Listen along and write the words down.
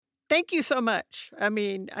Thank you so much. I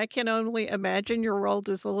mean, I can only imagine your world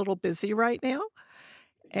is a little busy right now.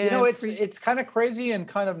 And It's for y it's kind of crazy and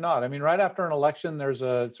kind of not. I mean, right after an election, there's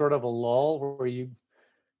a sort of a lull where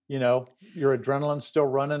your adrenaline's still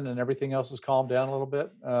running and everything else is calmed down a little bit.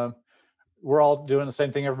 We're all doing the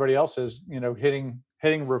same thing everybody else is, hitting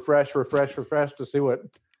refresh, refresh, refresh to see what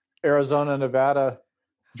Arizona, Nevada,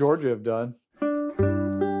 Georgia have done.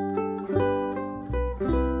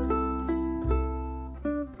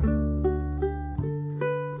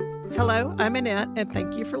 Hello, I'm Annette, and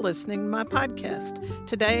thank you for listening to my podcast.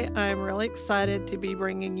 Today, I'm really excited to be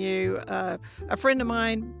bringing you a friend of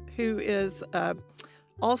mine who is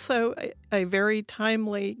also a very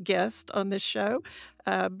timely guest on this show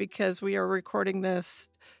because we are recording this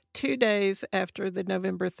 2 days after the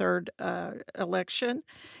November 3rd election.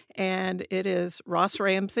 And it is Ross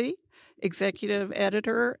Ramsey, executive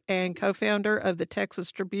editor and co founder of the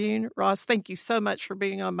Texas Tribune. Ross, thank you so much for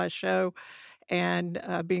being on my show and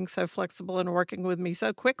being so flexible and working with me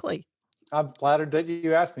so quickly. I'm flattered that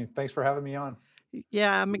you asked me. Thanks for having me on.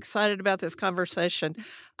 Yeah, I'm excited about this conversation.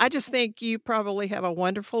 I just think you probably have a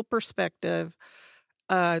wonderful perspective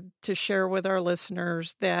to share with our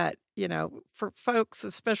listeners that, for folks,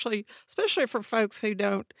 especially for folks who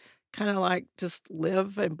don't kind of like just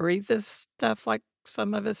live and breathe this stuff like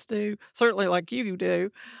some of us do, certainly like you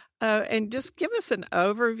do, and just give us an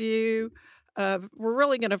overview of, we're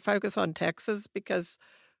really going to focus on Texas because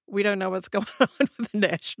we don't know what's going on with the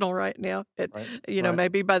national right now. Right. Right.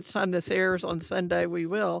 Maybe by the time this airs on Sunday, we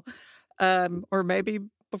will, or maybe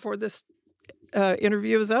before this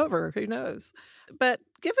interview is over. Who knows? But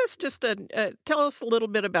give us tell us a little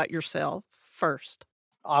bit about yourself first.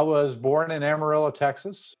 I was born in Amarillo,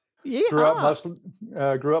 Texas. Grew up Yeehaw!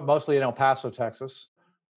 mostly grew up mostly in El Paso, Texas,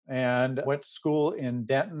 and went to school in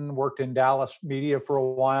Denton. Worked in Dallas media for a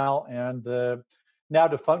while, and the now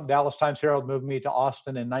defunct Dallas Times Herald moved me to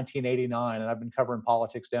Austin in 1989, and I've been covering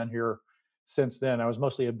politics down here since then. I was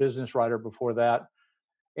mostly a business writer before that,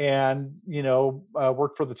 and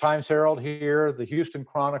worked for the Times Herald here, the Houston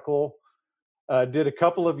Chronicle. Did a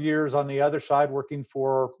couple of years on the other side working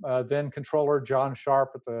for then controller John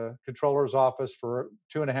Sharp at the controller's office for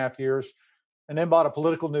 2.5 years, and then bought a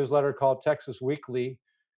political newsletter called Texas Weekly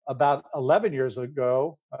about 11 years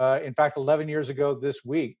ago. In fact, 11 years ago this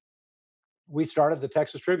week, we started the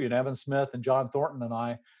Texas Tribune. Evan Smith and John Thornton and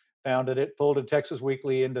I founded it, folded Texas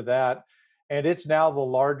Weekly into that. And it's now the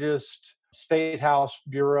largest state house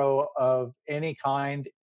bureau of any kind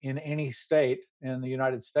in any state in the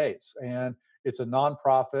United States. And it's a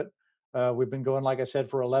nonprofit. We've been going, like I said,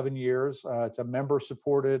 for 11 years. It's a member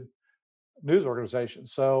supported news organization.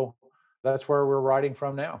 So that's where we're writing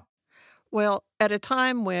from now. Well, at a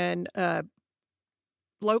time when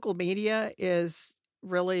local media is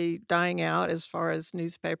really dying out as far as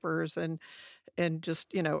newspapers and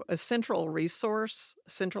just a central resource,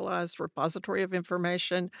 centralized repository of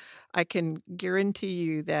information, I can guarantee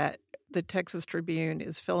you that the Texas Tribune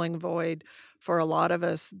is filling a void for a lot of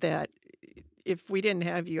us that if we didn't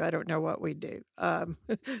have you, I don't know what we'd do.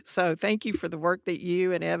 So thank you for the work that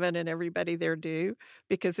you and Evan and everybody there do,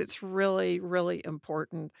 because it's really, really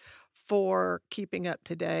important for keeping up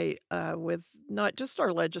to date with not just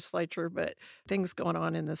our legislature, but things going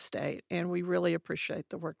on in the state. And we really appreciate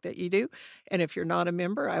the work that you do. And if you're not a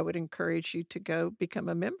member, I would encourage you to go become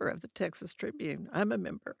a member of the Texas Tribune. I'm a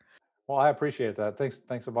member. Well, I appreciate that.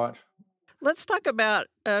 Thanks a bunch. Let's talk about,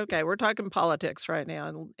 okay, we're talking politics right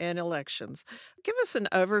now and elections. Give us an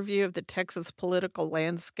overview of the Texas political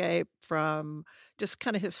landscape from just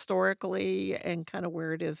kind of historically and kind of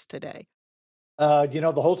where it is today.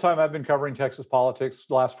 The whole time I've been covering Texas politics,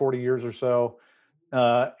 the last 40 years or so,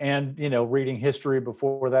 and reading history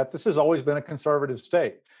before that, this has always been a conservative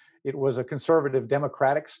state. It was a conservative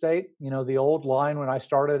Democratic state. The old line when I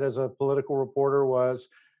started as a political reporter was,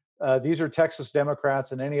 these are Texas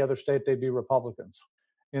Democrats. In any other state, they'd be Republicans.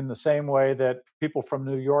 In the same way that people from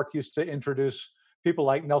New York used to introduce people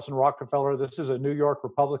like Nelson Rockefeller, this is a New York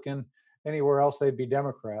Republican. Anywhere else, they'd be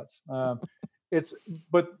Democrats.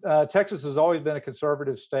 But Texas has always been a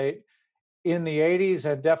conservative state. In the 80s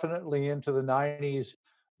and definitely into the 90s,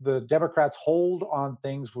 the Democrats' hold on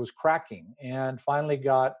things was cracking and finally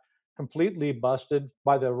got completely busted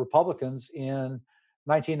by the Republicans in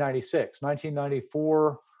 1996.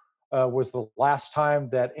 1994 was the last time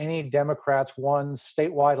that any Democrats won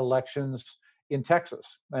statewide elections in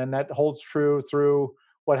Texas. And that holds true through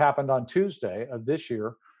what happened on Tuesday of this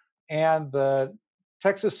year. And the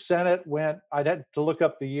Texas Senate I'd had to look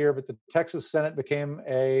up the year, but the Texas Senate became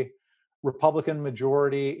a Republican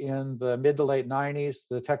majority in the mid to late 90s.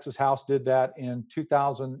 The Texas House did that in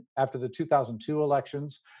 2000, after the 2002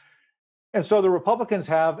 elections. And so the Republicans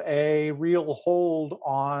have a real hold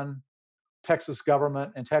on Texas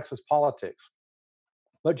government and Texas politics.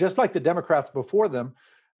 But just like the Democrats before them,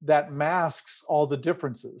 that masks all the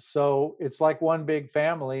differences. So it's like one big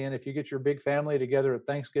family. And if you get your big family together at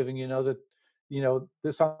Thanksgiving, you know that,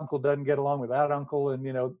 this uncle doesn't get along with that uncle.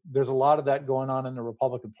 And, there's a lot of that going on in the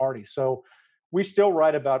Republican Party. So we still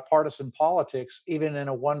write about partisan politics, even in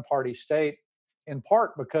a one party state, in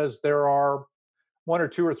part because there are one or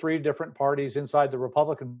two or three different parties inside the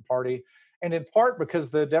Republican Party, and in part because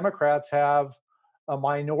the Democrats have a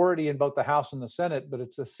minority in both the House and the Senate, but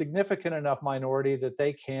it's a significant enough minority that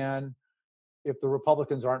they can, if the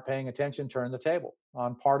Republicans aren't paying attention, turn the table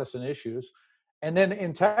on partisan issues. And then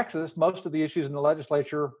in Texas, most of the issues in the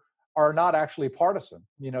legislature are not actually partisan.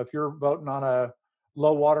 If you're voting on a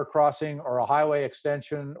low water crossing or a highway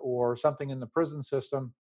extension or something in the prison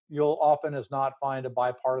system, you'll often as not find a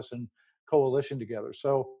bipartisan coalition together.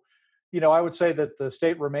 So, I would say that the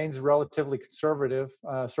state remains relatively conservative,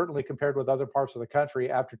 certainly compared with other parts of the country.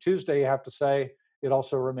 After Tuesday, you have to say it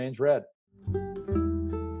also remains red.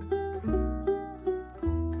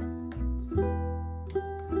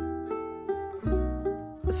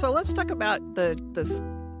 So let's talk about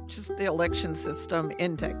just the election system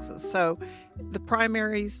in Texas. So the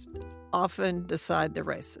primaries often decide the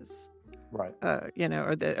races. Right. Or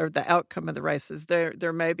the outcome of the races.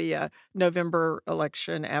 There may be a November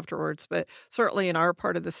election afterwards, but certainly in our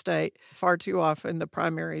part of the state, far too often the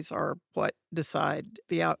primaries are what decide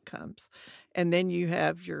the outcomes, and then you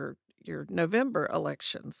have your November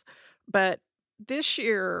elections. But this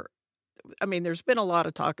year, I mean, there's been a lot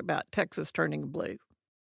of talk about Texas turning blue,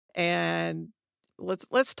 and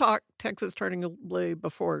let's talk Texas turning blue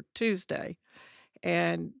before Tuesday,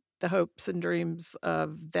 and the hopes and dreams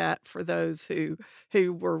of that for those who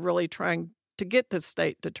were really trying to get the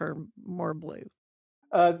state to turn more blue.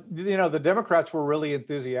 The Democrats were really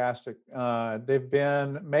enthusiastic. They've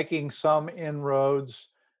been making some inroads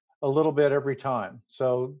a little bit every time.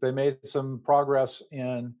 So they made some progress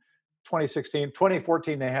in 2016.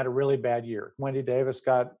 2014, they had a really bad year. Wendy Davis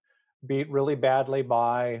got beat really badly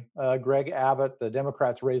by Greg Abbott. The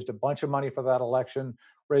Democrats raised a bunch of money for that election,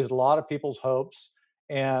 raised a lot of people's hopes,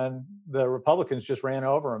 and the Republicans just ran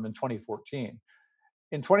over them in 2014.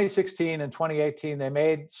 In 2016 and 2018, they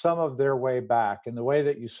made some of their way back. And the way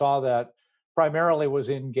that you saw that primarily was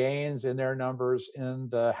in gains in their numbers in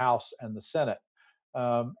the House and the Senate.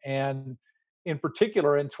 And in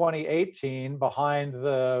particular, in 2018, behind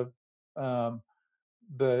the Beto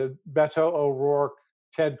O'Rourke,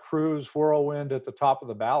 Ted Cruz whirlwind at the top of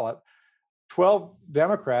the ballot, 12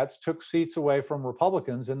 Democrats took seats away from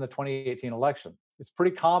Republicans in the 2018 election. It's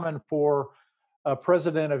pretty common for a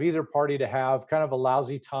president of either party to have kind of a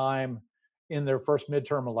lousy time in their first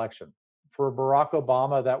midterm election. For Barack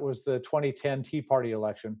Obama, that was the 2010 Tea Party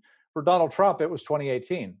election. For Donald Trump, it was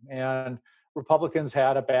 2018. And Republicans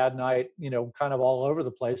had a bad night, kind of all over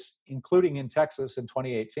the place, including in Texas in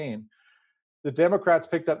 2018. The Democrats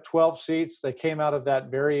picked up 12 seats. They came out of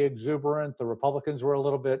that very exuberant. The Republicans were a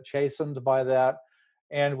little bit chastened by that.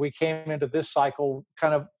 And we came into this cycle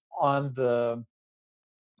kind of on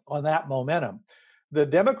that momentum. The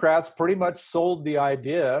Democrats pretty much sold the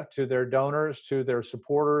idea to their donors, to their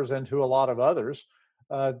supporters, and to a lot of others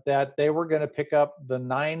that they were going to pick up the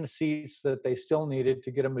 9 seats that they still needed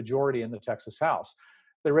to get a majority in the Texas House.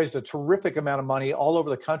 They raised a terrific amount of money all over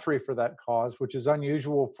the country for that cause, which is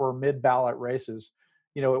unusual for mid-ballot races.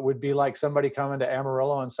 It would be like somebody coming to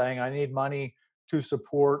Amarillo and saying, I need money to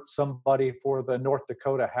support somebody for the North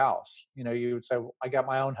Dakota House. You would say, well, I got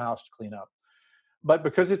my own house to clean up. But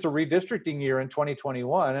because it's a redistricting year in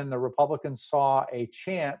 2021 and the Republicans saw a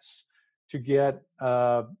chance to get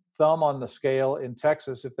a thumb on the scale in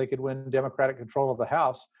Texas if they could win Democratic control of the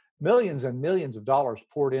House, millions and millions of dollars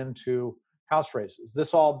poured into House races.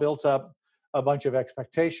 This all built up a bunch of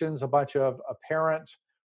expectations, a bunch of apparent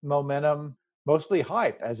momentum, mostly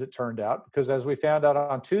hype, as it turned out, because as we found out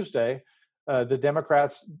on Tuesday, the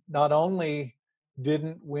Democrats not only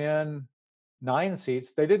didn't win 9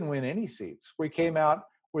 seats, they didn't win any seats. We came out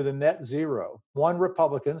with a net zero. One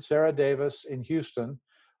Republican, Sarah Davis in Houston,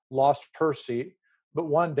 lost her seat, but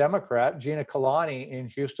one Democrat, Gina Kalani in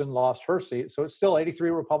Houston, lost her seat. So it's still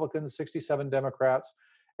 83 Republicans, 67 Democrats.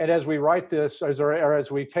 And as we write this, or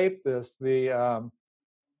as we tape this, the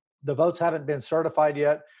votes haven't been certified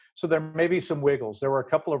yet. So there may be some wiggles. There were a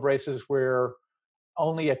couple of races where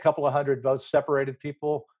only a couple of hundred votes separated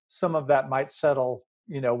people. Some of that might settle,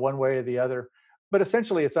 one way or the other. But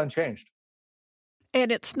essentially, it's unchanged.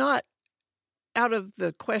 And it's not out of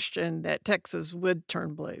the question that Texas would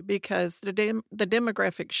turn blue because the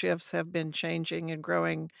demographic shifts have been changing and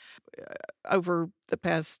growing over the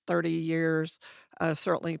past 30 years,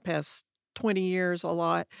 certainly past 20 years a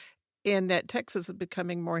lot, and that Texas is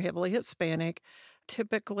becoming more heavily Hispanic.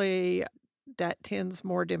 Typically, that tends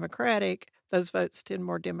more Democratic. Those votes tend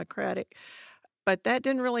more Democratic. But that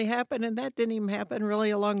didn't really happen, and that didn't even happen really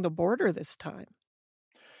along the border this time.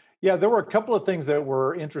 Yeah, there were a couple of things that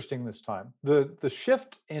were interesting this time. The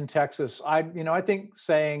shift in Texas, I think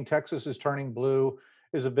saying Texas is turning blue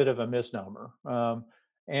is a bit of a misnomer.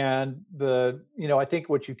 And I think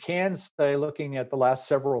what you can say, looking at the last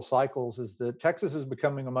several cycles, is that Texas is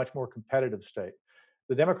becoming a much more competitive state.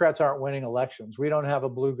 The Democrats aren't winning elections. We don't have a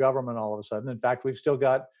blue government all of a sudden. In fact, we've still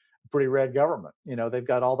got a pretty red government. They've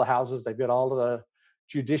got all the houses, they've got all the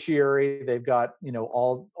judiciary, they've got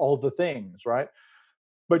all the things, right?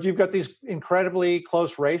 But you've got these incredibly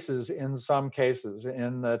close races in some cases.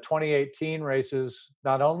 In the 2018 races,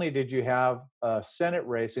 not only did you have a Senate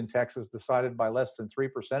race in Texas decided by less than 3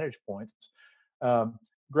 percentage points, um,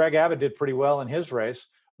 Greg Abbott did pretty well in his race,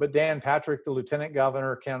 but Dan Patrick, the lieutenant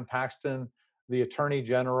governor, Ken Paxton, the attorney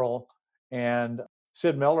general, and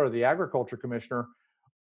Sid Miller, the agriculture commissioner,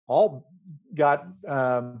 all got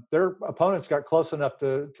their opponents got close enough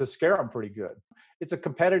to scare them pretty good. It's a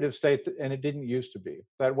competitive state, and it didn't used to be.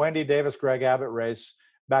 That Wendy Davis Greg Abbott race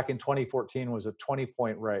back in 2014 was a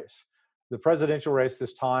 20-point race. The presidential race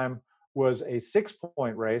this time was a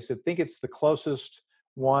 6-point race. I think it's the closest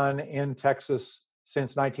one in Texas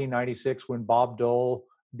since 1996 when Bob Dole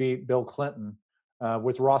beat Bill Clinton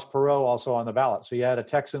with Ross Perot also on the ballot. So you had a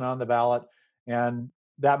Texan on the ballot, and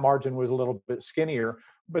that margin was a little bit skinnier.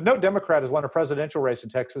 But no Democrat has won a presidential race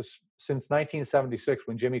in Texas since 1976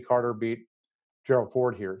 when Jimmy Carter beat Gerald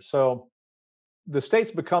Ford here. So the state's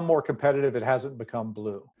become more competitive. It hasn't become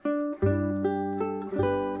blue.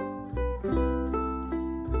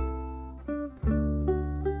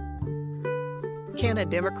 Can a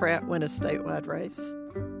Democrat win a statewide race?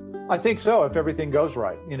 I think so, if everything goes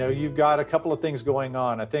right. You've got a couple of things going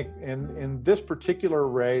on. I think in this particular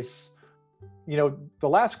race, the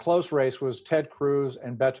last close race was Ted Cruz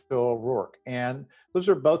and Beto O'Rourke, and those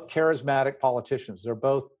are both charismatic politicians. They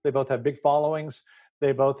both have big followings.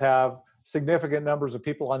 They both have significant numbers of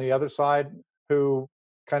people on the other side who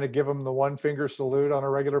kind of give them the one finger salute on a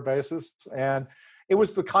regular basis. And it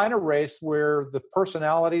was the kind of race where the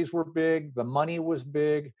personalities were big, the money was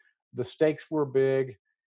big, the stakes were big.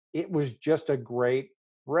 It was just a great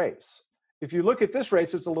race. If you look at this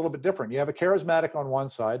race, it's a little bit different. You have a charismatic on one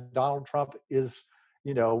side. Donald Trump is,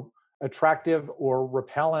 attractive or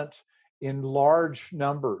repellent in large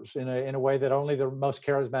numbers in a way that only the most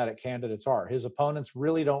charismatic candidates are. His opponents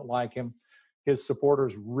really don't like him. His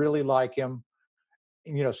supporters really like him.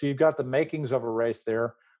 So you've got the makings of a race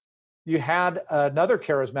there. You had another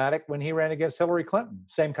charismatic when he ran against Hillary Clinton,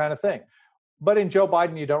 same kind of thing. But in Joe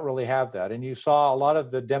Biden, you don't really have that. And you saw a lot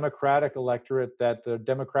of the Democratic electorate that the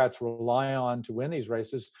Democrats rely on to win these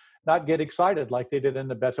races not get excited like they did in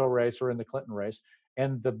the Beto race or in the Clinton race.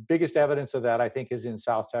 And the biggest evidence of that, I think, is in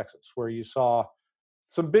South Texas, where you saw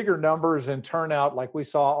some bigger numbers and turnout like we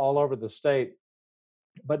saw all over the state,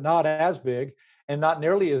 but not as big and not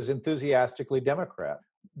nearly as enthusiastically Democrat.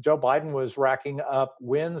 Joe Biden was racking up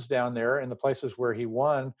wins down there in the places where he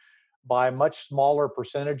won by much smaller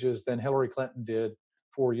percentages than Hillary Clinton did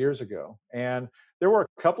 4 years ago. And there were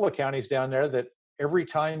a couple of counties down there that every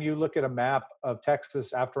time you look at a map of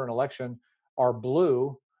Texas after an election are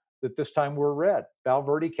blue, that this time were red. Val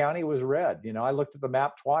Verde County was red. I looked at the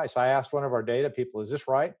map twice. I asked one of our data people, is this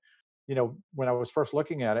right? When I was first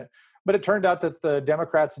looking at it. But it turned out that the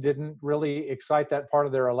Democrats didn't really excite that part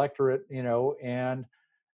of their electorate, and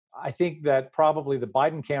I think that probably the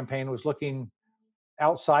Biden campaign was looking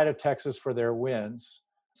outside of Texas for their wins.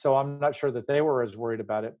 So I'm not sure that they were as worried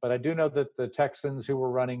about it. But I do know that the Texans who were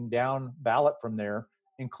running down ballot from there,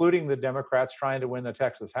 including the Democrats trying to win the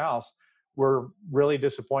Texas House, were really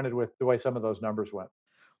disappointed with the way some of those numbers went.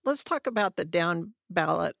 Let's talk about the down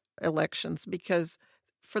ballot elections because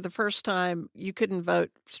for the first time you couldn't vote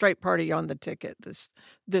straight party on the ticket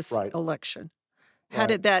this Right. election. How Right.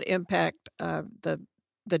 did that impact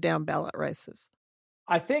the down ballot races?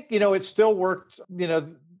 I think, it still worked.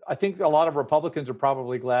 I think a lot of Republicans are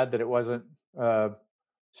probably glad that it wasn't a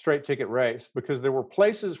straight ticket race because there were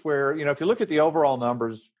places where, if you look at the overall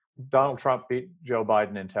numbers, Donald Trump beat Joe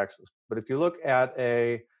Biden in Texas. But if you look at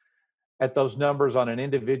those numbers on an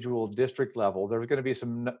individual district level, there's going to be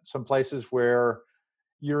some places where,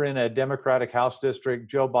 you're in a Democratic House district.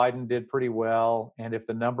 Joe Biden did pretty well. And if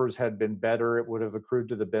the numbers had been better, it would have accrued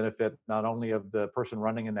to the benefit not only of the person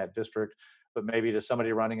running in that district, but maybe to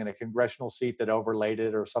somebody running in a congressional seat that overlaid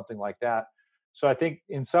it or something like that. So I think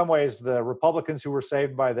in some ways, the Republicans who were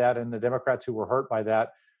saved by that and the Democrats who were hurt by that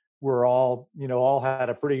were all had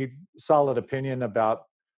a pretty solid opinion about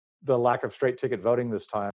the lack of straight ticket voting this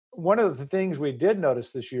time. One of the things we did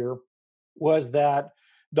notice this year was that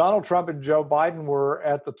Donald Trump and Joe Biden were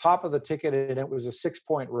at the top of the ticket, and it was a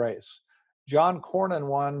 6-point race. John Cornyn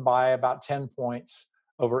won by about 10 points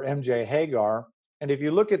over MJ Hagar. And if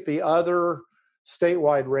you look at the other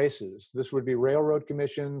statewide races, this would be Railroad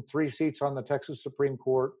Commission, 3 seats on the Texas Supreme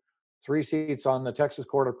Court, 3 seats on the Texas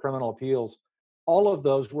Court of Criminal Appeals. All of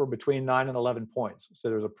those were between 9 and 11 points. So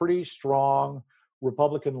there's a pretty strong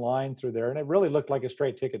Republican line through there, and it really looked like a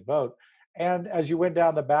straight ticket vote. And as you went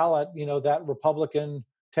down the ballot, that Republican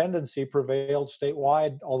tendency prevailed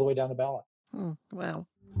statewide all the way down the ballot. Wow.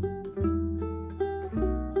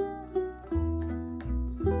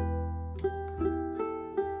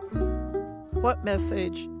 What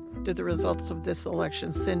message did the results of this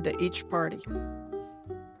election send to each party?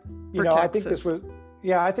 I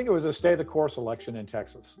think it was a stay the course election in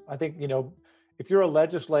Texas. I think, if you're a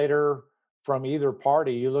legislator from either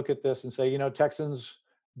party, you look at this and say, Texans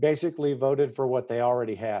basically voted for what they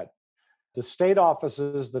already had. The state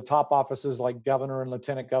offices, the top offices like governor and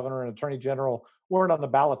lieutenant governor and attorney general weren't on the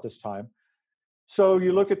ballot this time. So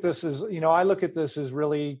you look at this as, I look at this as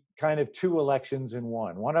really kind of 2 elections in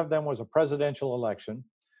one. One of them was a presidential election.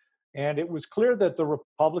 And it was clear that the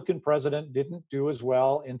Republican president didn't do as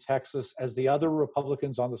well in Texas as the other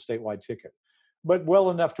Republicans on the statewide ticket, but well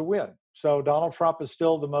enough to win. So Donald Trump is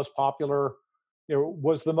still the most popular,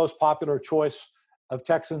 was the most popular choice of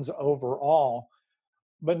Texans overall,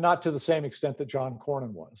 but not to the same extent that John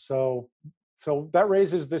Cornyn was. So that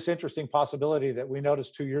raises this interesting possibility that we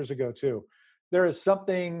noticed 2 years ago too. There is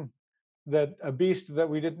something a beast that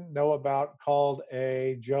we didn't know about called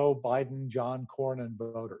a Joe Biden, John Cornyn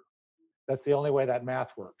voter. That's the only way that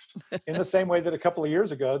math works. In the same way that a couple of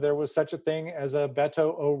years ago, there was such a thing as a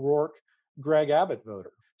Beto O'Rourke, Greg Abbott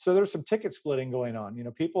voter. So there's some ticket splitting going on.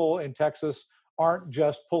 People in Texas aren't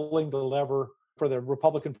just pulling the lever for the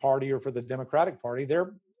Republican Party or for the Democratic Party.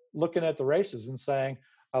 They're looking at the races and saying,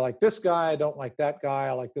 I like this guy, I don't like that guy,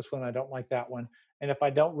 I like this one, I don't like that one. And if I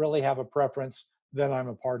don't really have a preference, then I'm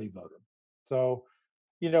a party voter. So,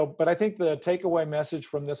 but I think the takeaway message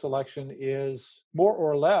from this election is more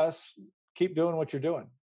or less, keep doing what you're doing,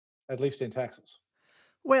 at least in Texas.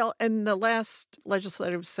 Well, in the last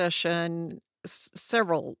legislative session,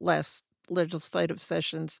 several last legislative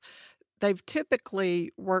sessions, they've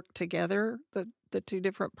typically worked together, the 2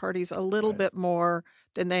 different parties, a little bit more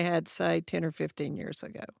than they had, say, 10 or 15 years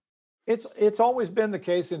ago. It's always been the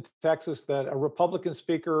case in Texas that a Republican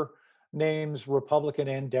speaker names Republican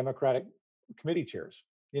and Democratic committee chairs.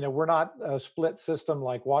 We're not a split system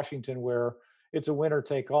like Washington where it's a winner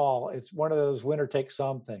take all. It's one of those winner take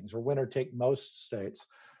some things or winner take most states.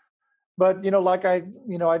 But like I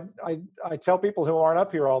tell people who aren't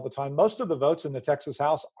up here all the time, most of the votes in the Texas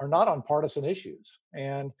House are not on partisan issues,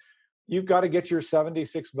 and you've got to get your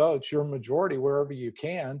 76 votes, your majority, wherever you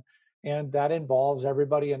can, and that involves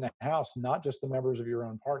everybody in the House, not just the members of your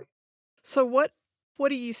own party. So what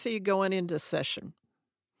do you see going into session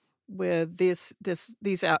with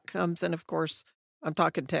these outcomes? And of course, I'm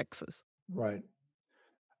talking Texas. Right.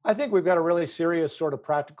 I think we've got a really serious sort of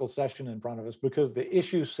practical session in front of us because the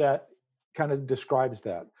issue set kind of describes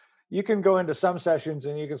that. You can go into some sessions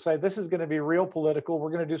and you can say, this is going to be real political.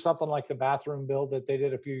 We're going to do something like the bathroom bill that they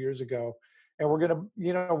did a few years ago. And we're going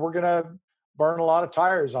to burn a lot of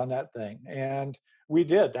tires on that thing. And we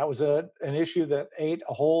did. That was an issue that ate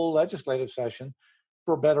a whole legislative session,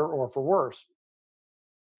 for better or for worse.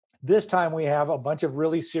 This time we have a bunch of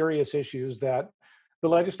really serious issues that the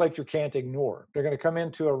legislature can't ignore. They're going to come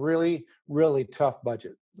into a really, really tough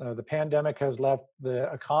budget. The pandemic has left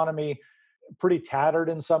the economy pretty tattered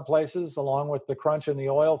in some places, along with the crunch in the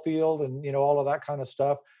oil field and all of that kind of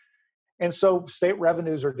stuff. And so state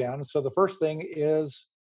revenues are down. And so the first thing is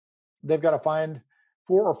they've got to find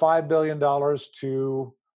 $4 or $5 billion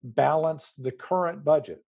to balance the current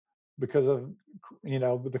budget because of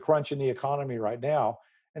the crunch in the economy right now.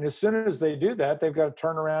 And as soon as they do that, they've got to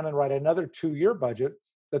turn around and write another 2-year budget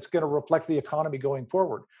that's going to reflect the economy going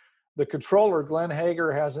forward. The controller, Glenn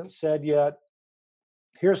Hager, hasn't said yet,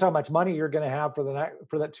 here's how much money you're going to have for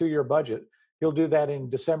that 2-year budget. He'll do that in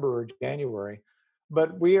December or January.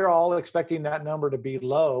 But we are all expecting that number to be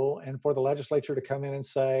low and for the legislature to come in and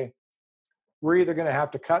say, we're either going to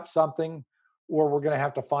have to cut something or we're going to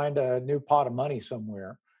have to find a new pot of money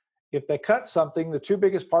somewhere. If they cut something, the two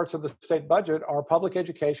biggest parts of the state budget are public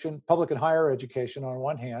education, public and higher education on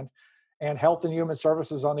one hand, and health and human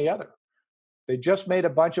services on the other. They just made a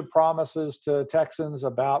bunch of promises to Texans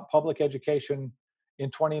about public education in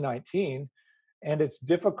 2019, and it's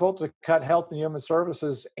difficult to cut health and human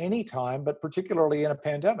services anytime, but particularly in a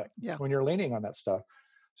pandemic Yeah. when you're leaning on that stuff.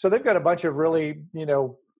 So they've got a bunch of really,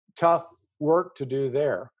 tough work to do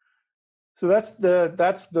there. So that's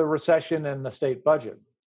the recession and the state budget.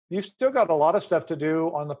 You've still got a lot of stuff to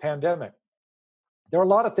do on the pandemic. There are a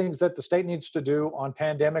lot of things that the state needs to do on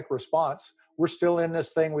pandemic response. We're still in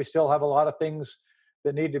this thing. We still have a lot of things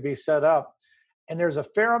that need to be set up. And there's a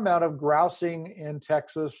fair amount of grousing in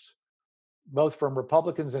Texas, both from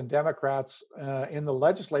Republicans and Democrats in the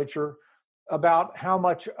legislature, about how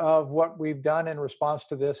much of what we've done in response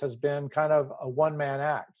to this has been kind of a one-man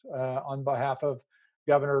act on behalf of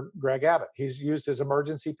Governor Greg Abbott. He's used his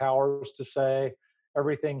emergency powers to say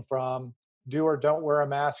everything from do or don't wear a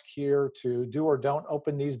mask here to do or don't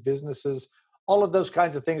open these businesses. All of those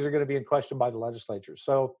kinds of things are going to be in question by the legislature.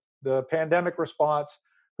 So the pandemic response,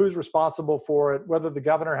 who's responsible for it, whether the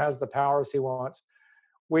governor has the powers he wants.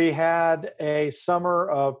 We had a summer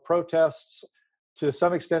of protests to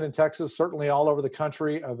some extent in Texas, certainly all over the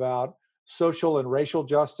country, about social and racial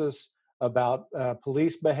justice, about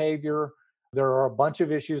police behavior. There are a bunch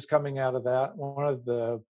of issues coming out of that. One of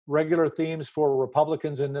the regular themes for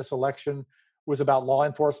Republicans in this election was about law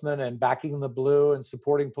enforcement and backing the blue and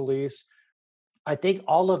supporting police. I think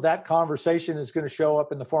all of that conversation is going to show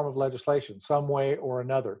up in the form of legislation, some way or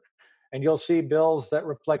another. And you'll see bills that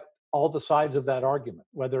reflect all the sides of that argument,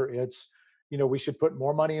 whether it's, we should put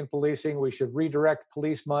more money in policing, we should redirect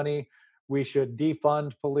police money, we should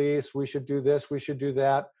defund police, we should do this, we should do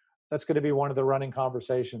that. That's going to be one of the running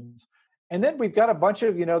conversations. And then we've got a bunch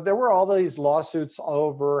of, there were all these lawsuits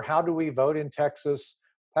over how do we vote in Texas?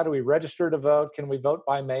 How do we register to vote? Can we vote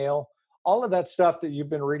by mail? All of that stuff that you've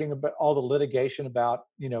been reading about, all the litigation about,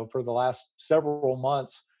 for the last several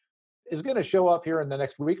months is going to show up here in the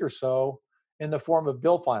next week or so in the form of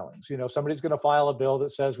bill filings. Somebody's going to file a bill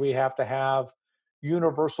that says we have to have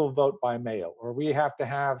universal vote by mail, or we have to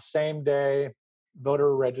have same day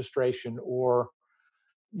voter registration, or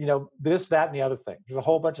this, that, and the other thing. There's a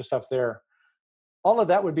whole bunch of stuff there. All of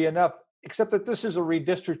that would be enough, except that this is a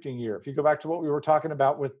redistricting year. If you go back to what we were talking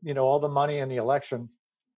about with, all the money in the election,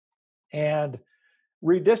 and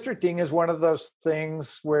redistricting is one of those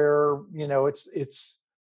things where, it's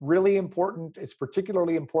really important. It's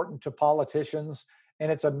particularly important to politicians,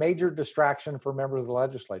 and it's a major distraction for members of the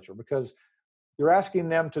legislature because you're asking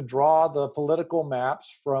them to draw the political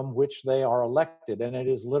maps from which they are elected. And it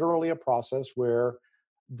is literally a process where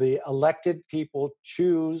the elected people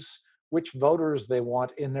choose which voters they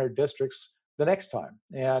want in their districts the next time.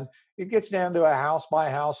 And it gets down to a house by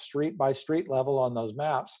house, street by street level on those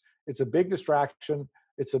maps. It's a big distraction.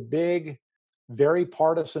 It's a big, very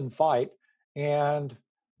partisan fight. And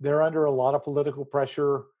they're under a lot of political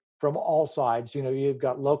pressure from all sides. You've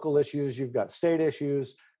got local issues, you've got state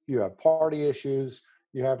issues, you have party issues,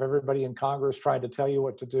 you have everybody in Congress trying to tell you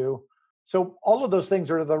what to do. So all of those things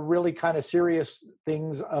are the really kind of serious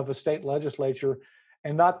things of a state legislature,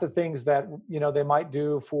 and not the things that, they might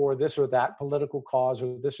do for this or that political cause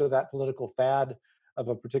or this or that political fad of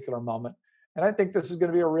a particular moment. And I think this is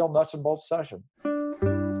going to be a real nuts and bolts session.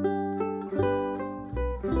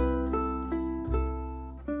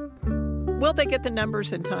 Will they get the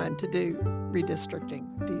numbers in time to do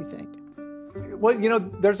redistricting, do you think? Well,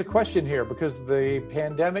 there's a question here because the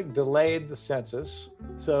pandemic delayed the census.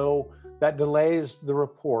 So that delays the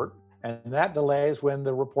report, and that delays when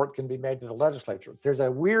the report can be made to the legislature. There's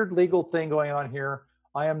a weird legal thing going on here.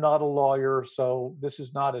 I am not a lawyer, so this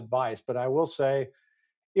is not advice, but I will say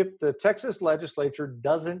if the Texas legislature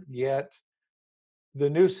doesn't get the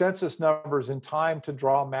new census numbers in time to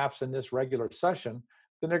draw maps in this regular session,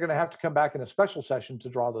 then they're going to have to come back in a special session to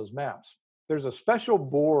draw those maps. There's a special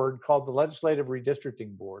board called the Legislative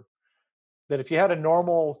Redistricting Board that if you had a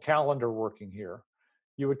normal calendar working here,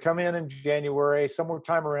 you would come in January,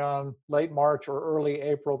 sometime around late March or early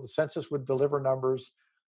April, the census would deliver numbers.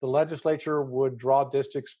 The legislature would draw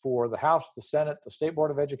districts for the House, the Senate, the State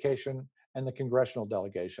Board of Education, and the congressional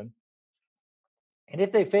delegation. And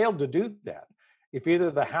if they failed to do that, if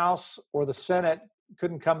either the House or the Senate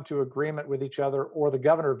couldn't come to agreement with each other or the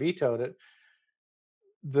governor vetoed it,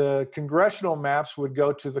 the congressional maps would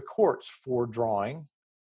go to the courts for drawing,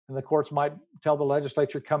 and the courts might tell the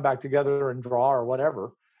legislature come back together and draw or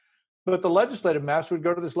whatever. But the legislative maps would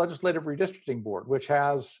go to this legislative redistricting board, which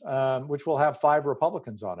will have 5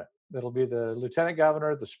 Republicans on it. That'll be the lieutenant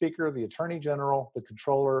governor, the speaker, the attorney general, the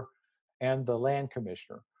controller, and the land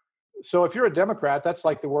commissioner. So if you're a Democrat, that's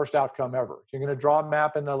like the worst outcome ever. You're going to draw a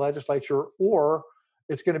map in the legislature, or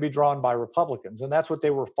it's going to be drawn by Republicans. And that's what they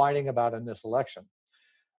were fighting about in this election.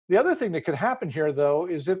 The other thing that could happen here, though,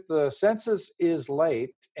 is if the census is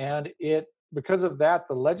late and because of that,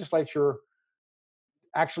 the legislature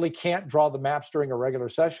actually can't draw the maps during a regular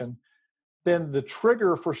session, then the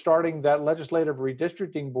trigger for starting that legislative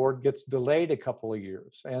redistricting board gets delayed a couple of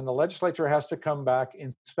years. And the legislature has to come back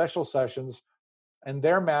in special sessions, and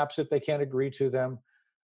their maps, if they can't agree to them,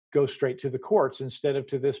 go straight to the courts instead of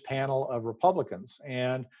to this panel of Republicans.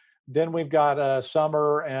 And then we've got a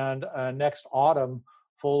summer and next autumn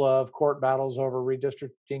full of court battles over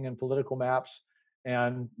redistricting and political maps,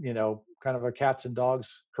 and kind of a cats and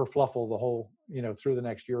dogs kerfluffle the whole through the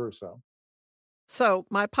next year or so. So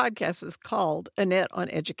my podcast is called Annette on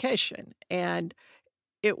Education, and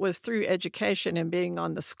it was through education and being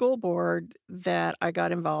on the school board that I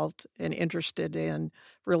got involved and interested in,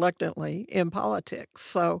 reluctantly, in politics.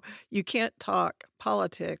 So you can't talk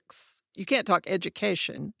politics, you can't talk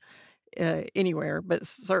education anywhere, but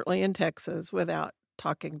certainly in Texas, without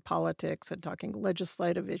talking politics and talking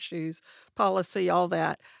legislative issues, policy, all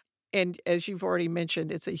that. And as you've already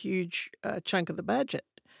mentioned, it's a huge chunk of the budget.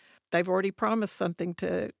 They've already promised something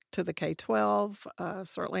to the K-12.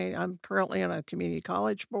 Certainly, I'm currently on a community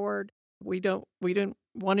college board. We don't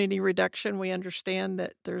want any reduction. We understand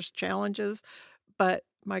that there's challenges, but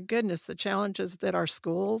my goodness, the challenges that our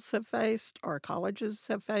schools have faced, our colleges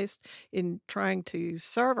have faced in trying to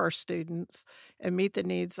serve our students and meet the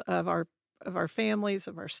needs of our families,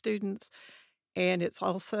 of our students. And it's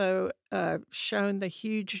also shown the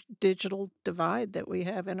huge digital divide that we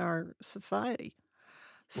have in our society.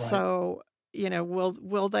 Right. So,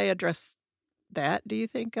 will they address that, do you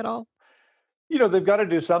think, at all? They've got to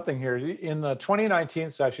do something here. In the 2019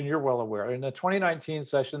 session, you're well aware, in the 2019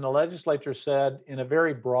 session, the legislature said in a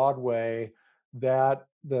very broad way that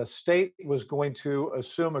the state was going to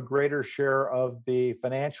assume a greater share of the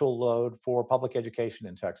financial load for public education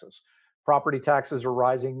in Texas. Property taxes are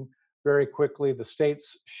rising very quickly. The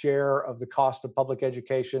state's share of the cost of public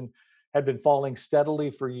education had been falling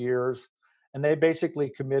steadily for years. And they basically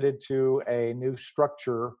committed to a new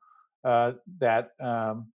structure that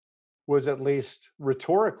was at least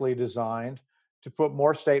rhetorically designed to put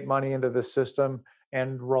more state money into the system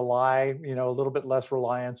and rely, a little bit less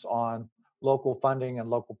reliance on local funding and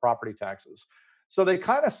local property taxes. So they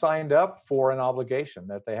kind of signed up for an obligation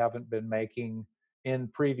that they haven't been making in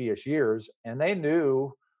previous years. And they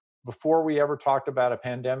knew before we ever talked about a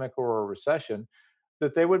pandemic or a recession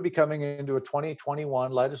that they would be coming into a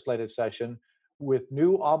 2021 legislative session with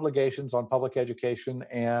new obligations on public education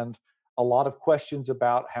and a lot of questions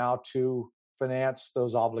about how to finance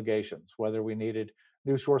those obligations, whether we needed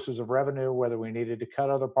new sources of revenue, whether we needed to cut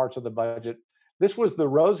other parts of the budget. This was the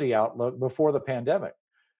rosy outlook before the pandemic,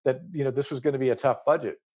 that this was going to be a tough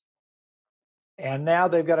budget. And now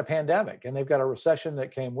they've got a pandemic and they've got a recession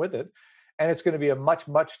that came with it. And it's going to be a much,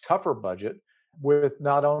 much tougher budget with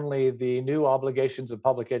not only the new obligations of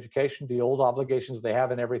public education, the old obligations they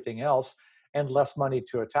have in everything else, and less money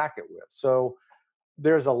to attack it with. So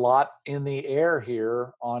there's a lot in the air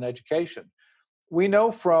here on education. We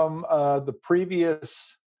know from the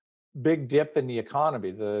previous big dip in the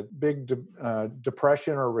economy, the big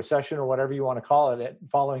depression or recession or whatever you want to call it,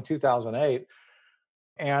 following 2008,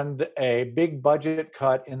 and a big budget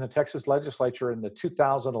cut in the Texas legislature in the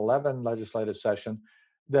 2011 legislative session,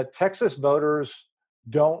 that Texas voters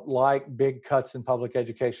don't like big cuts in public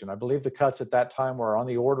education. I believe the cuts at that time were on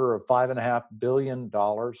the order of $5.5 billion.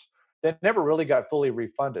 That never really got fully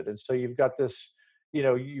refunded. And so you've got this,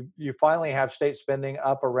 you finally have state spending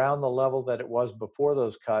up around the level that it was before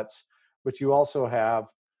those cuts, but you also have,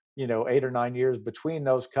 8 or 9 years between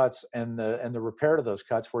those cuts and the repair to those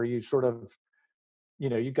cuts, where you sort of,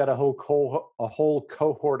 you've got a whole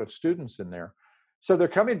cohort of students in there. So they're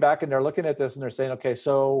coming back and they're looking at this and they're saying, okay,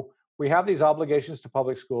 so we have these obligations to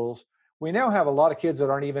public schools. We now have a lot of kids that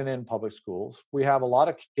aren't even in public schools. We have a lot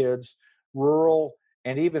of kids, rural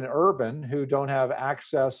and even urban, who don't have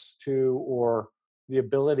access to or the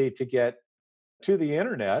ability to get to the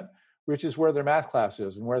internet, which is where their math class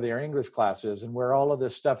is and where their English class is and where all of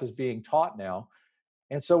this stuff is being taught now.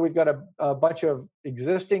 And so we've got a bunch of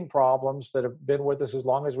existing problems that have been with us as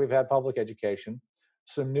long as we've had public education,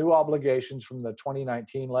 some new obligations from the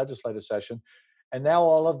 2019 legislative session, and now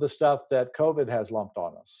all of the stuff that COVID has lumped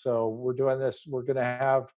on us. So we're doing this, we're going to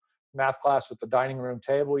have math class at the dining room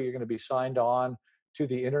table. You're going to be signed on to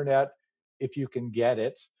the internet if you can get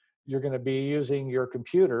it. You're going to be using your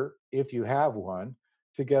computer if you have one.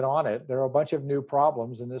 to get on it. There are a bunch of new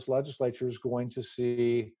problems, and this legislature is going to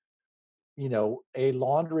see, a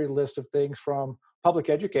laundry list of things from public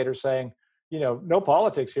educators saying, no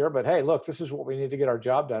politics here, but hey, look, this is what we need to get our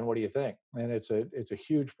job done. What do you think? And it's a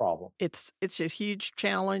huge problem. It's a huge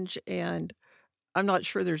challenge, and I'm not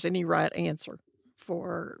sure there's any right answer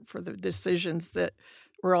for the decisions that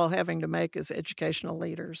we're all having to make as educational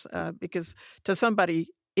leaders, because to somebody,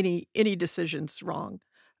 any decision's wrong.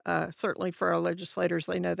 Certainly for our legislators,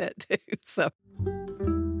 they know that too. So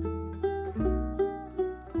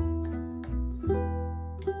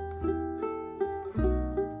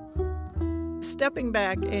stepping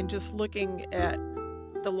back and just looking at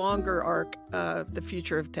the longer arc of the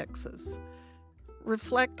future of Texas,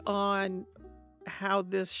 reflect on how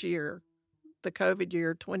this year, the COVID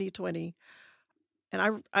year 2020,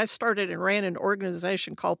 and I started and ran an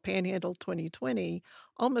organization called Panhandle 2020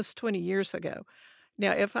 almost 20 years ago.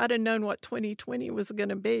 Now, if I'd have known what 2020 was going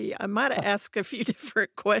to be, I might have asked a few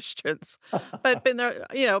different questions. But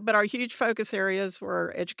but our huge focus areas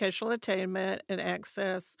were educational attainment and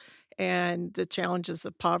access, and the challenges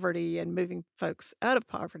of poverty and moving folks out of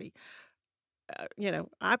poverty.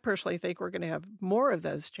 I personally think we're going to have more of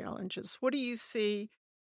those challenges. What do you see?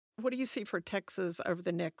 What do you see for Texas over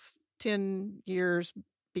the next 10 years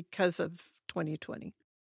because of 2020?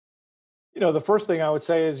 The first thing I would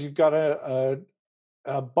say is you've got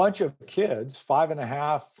a bunch of kids,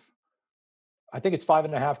 5.5, I think it's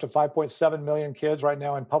 5.5 to 5.7 million kids right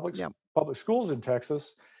now in Yep. public schools in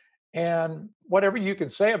Texas. And whatever you can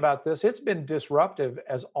say about this, it's been disruptive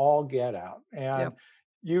as all get out. And Yep.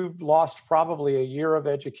 you've lost probably a year of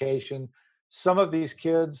education. Some of these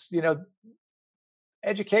kids,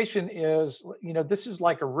 education is, this is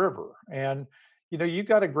like a river. And, you've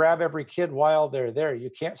got to grab every kid while they're there. You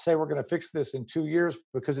can't say we're going to fix this in 2 years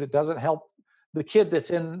because it doesn't help the kid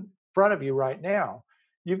that's in front of you right now.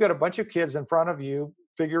 You've got a bunch of kids in front of you,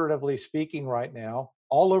 figuratively speaking, right now,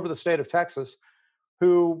 all over the state of Texas,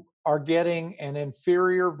 who are getting an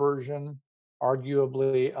inferior version,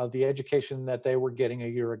 arguably, of the education that they were getting a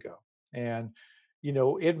year ago. And,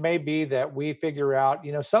 it may be that we figure out,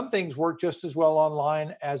 some things work just as well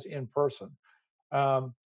online as in person.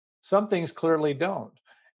 Um, some things clearly don't.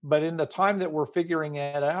 But in the time that we're figuring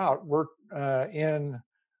it out, we're in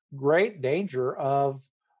great danger of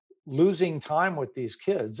losing time with these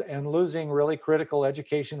kids and losing really critical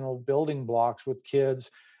educational building blocks with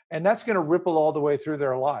kids, and that's going to ripple all the way through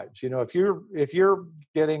their lives. If you're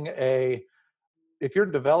getting if you're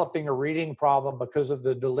developing a reading problem because of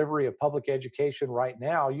the delivery of public education right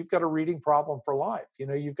now, you've got a reading problem for life.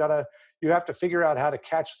 You have to figure out how to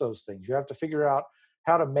catch those things. You have to figure out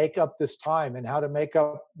how to make up this time and how to make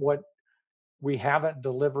up what we haven't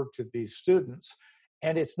delivered to these students.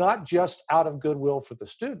 And it's not just out of goodwill for the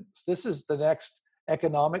students. This is the next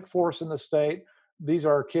economic force in the state. These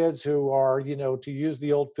are kids who are, to use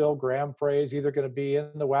the old Phil Graham phrase, either going to be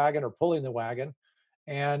in the wagon or pulling the wagon.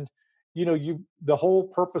 And, the whole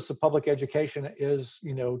purpose of public education is,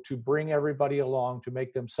 to bring everybody along, to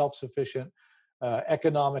make them self-sufficient,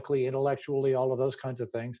 economically, intellectually, all of those kinds of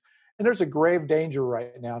things. And there's a grave danger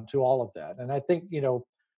right now to all of that. And I think,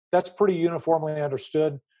 that's pretty uniformly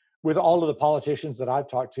understood with all of the politicians that I've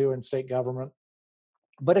talked to in state government.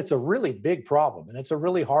 But it's a really big problem, and it's a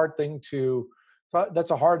really hard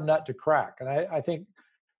that's a hard nut to crack. And I think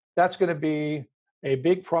that's going to be a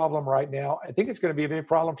big problem right now. I think it's going to be a big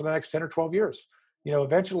problem for the next 10 or 12 years.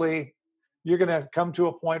 Eventually you're going to come to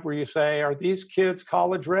a point where you say, are these kids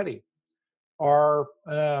college ready? Are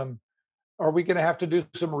we going to have to do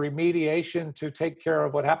some remediation to take care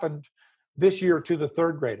of what happened this year to the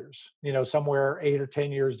third graders, somewhere 8 or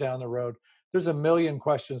 10 years down the road? There's a million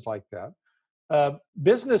questions like that.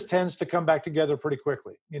 Business tends to come back together pretty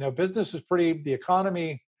quickly. Business is the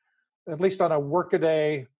economy, at least on a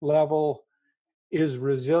workaday level, is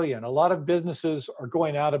resilient. A lot of businesses are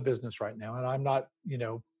going out of business right now, and I'm not,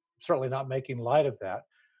 certainly not making light of that.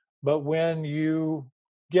 But when you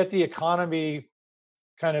get the economy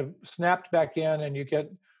kind of snapped back in, and you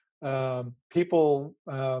get people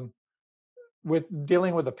with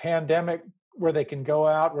dealing with a pandemic where they can go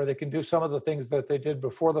out, where they can do some of the things that they did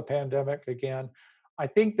before the pandemic again, I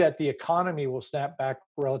think that the economy will snap back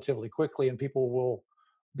relatively quickly and people will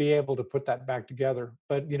be able to put that back together.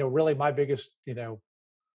 But, really my biggest,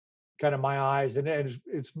 kind of my eyes, and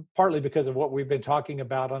it's partly because of what we've been talking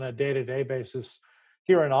about on a day-to-day basis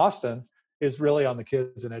here in Austin, is really on the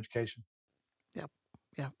kids and education. Yep.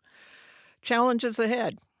 Yeah. Challenges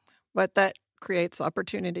ahead, but that creates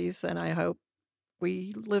opportunities, and I hope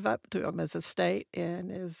we live up to them as a state and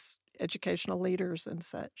as educational leaders and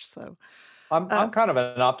such. So Uh, I'm kind of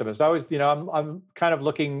an optimist. I always, I'm kind of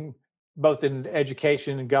looking both in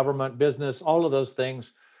education and government, business, all of those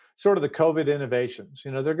things, sort of the COVID innovations.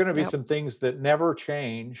 There are going to be yep. some things that never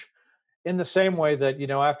change in the same way that,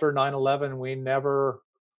 after 9/11, we never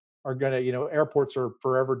are going to, airports are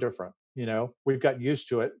forever different. We've gotten used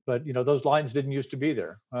to it, but, those lines didn't used to be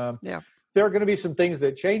there. Yeah. There are going to be some things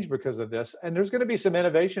that change because of this, and there's going to be some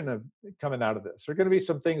innovation coming out of this. There are going to be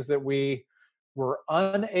some things that we were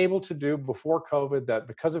unable to do before COVID that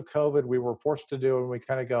because of COVID we were forced to do, and we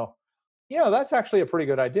kind of go, that's actually a pretty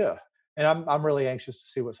good idea. And I'm really anxious to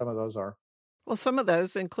see what some of those are. Well, some of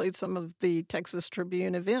those include some of the Texas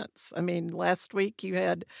Tribune events. I mean, last week you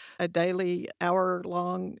had a daily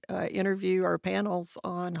hour-long interview or panels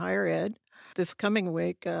on higher ed. This coming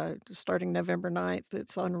week, starting November 9th,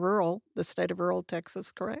 it's on the state of rural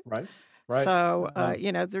Texas, correct? Right. Right. So,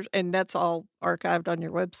 and that's all archived on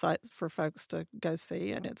your website for folks to go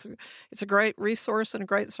see. And it's a great resource and a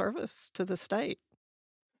great service to the state.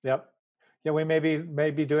 Yep. Yeah, we may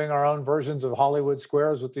be doing our own versions of Hollywood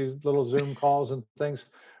Squares with these little Zoom calls and things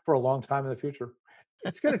for a long time in the future.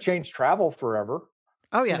 It's going to change travel forever.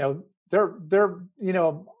 Oh, yeah.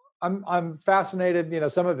 I'm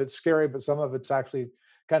fascinated. Some of it's scary, but some of it's actually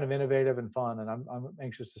kind of innovative and fun, and I'm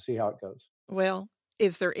anxious to see how it goes. Well,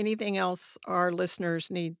 is there anything else our listeners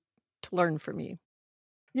need to learn from you?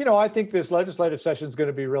 I think this legislative session is going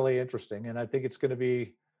to be really interesting, and I think it's going to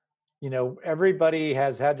be, everybody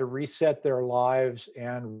has had to reset their lives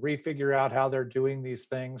and refigure out how they're doing these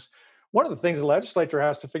things. One of the things the legislature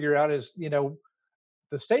has to figure out is, the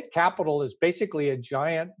state capitol is basically a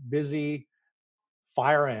giant, busy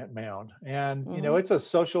fire ant mound. And, it's a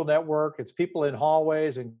social network. It's people in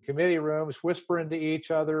hallways and committee rooms whispering to each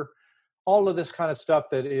other, all of this kind of stuff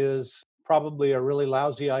that is probably a really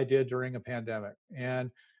lousy idea during a pandemic. And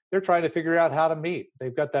they're trying to figure out how to meet.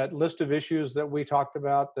 They've got that list of issues that we talked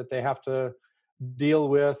about that they have to deal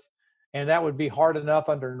with. And that would be hard enough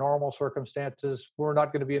under normal circumstances. We're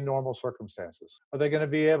not going to be in normal circumstances. Are they going to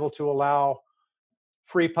be able to allow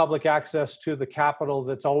free public access to the Capitol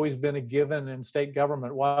that's always been a given in state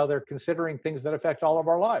government while they're considering things that affect all of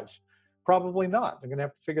our lives? Probably not. They're going to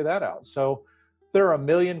have to figure that out. So there are a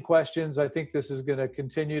million questions. I think this is going to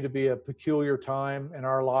continue to be a peculiar time in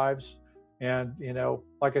our lives. And,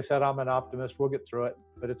 like I said, I'm an optimist. We'll get through it,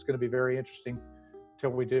 but it's going to be very interesting till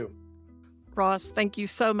we do. Ross, thank you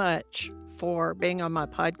so much for being on my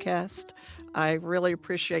podcast. I really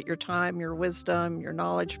appreciate your time, your wisdom, your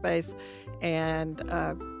knowledge base, and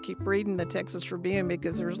keep reading the Texas Tribune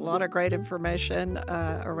because there's a lot of great information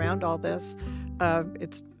around all this.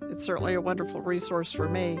 It's certainly a wonderful resource for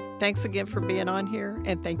me. Thanks again for being on here,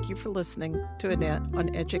 and thank you for listening to Annette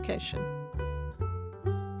on Education.